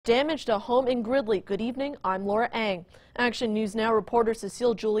Damaged a home in Gridley. Good evening, I'm Laura Ang. Action News Now reporter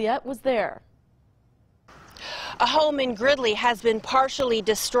Cecile Juliet was there. A home in Gridley has been partially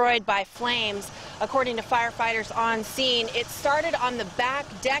destroyed by flames. According to firefighters on scene, it started on the back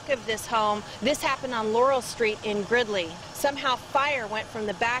deck of this home. This happened on Laurel Street in Gridley. Somehow fire went from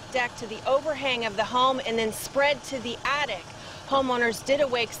the back deck to the overhang of the home and then spread to the attic. Homeowners did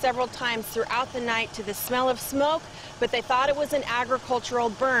awake several times throughout the night to the smell of smoke, but they thought it was an agricultural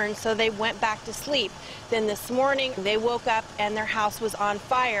burn, so they went back to sleep. Then this morning, they woke up and their house was on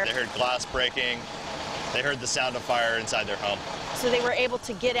fire. They heard glass breaking. They heard the sound of fire inside their home. So they were able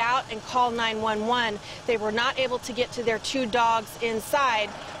to get out and call 911. They were not able to get to their 2 dogs inside,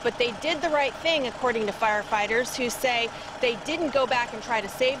 but they did the right thing, according to firefighters, who say they didn't go back and try to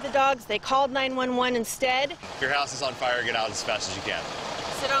save the dogs. They called 911 instead. If your house is on fire, get out as fast as you can.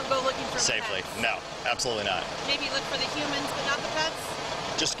 So don't go looking for safely. The pets. No, absolutely not. Maybe look for the humans, but not the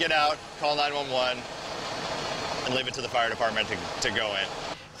pets? Just get out, call 911, and leave it to the fire department to go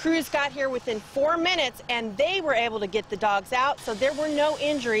in. Crews got here within 4 minutes, and they were able to get the dogs out, so there were no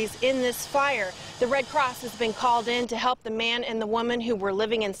injuries in this fire. The Red Cross has been called in to help the man and the woman who were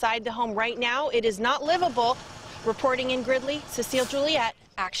living inside the home. Right now, it is not livable. Reporting in Gridley, Cecile Juliet,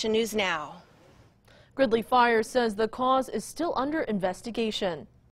 Action News Now. Gridley Fire says the cause is still under investigation.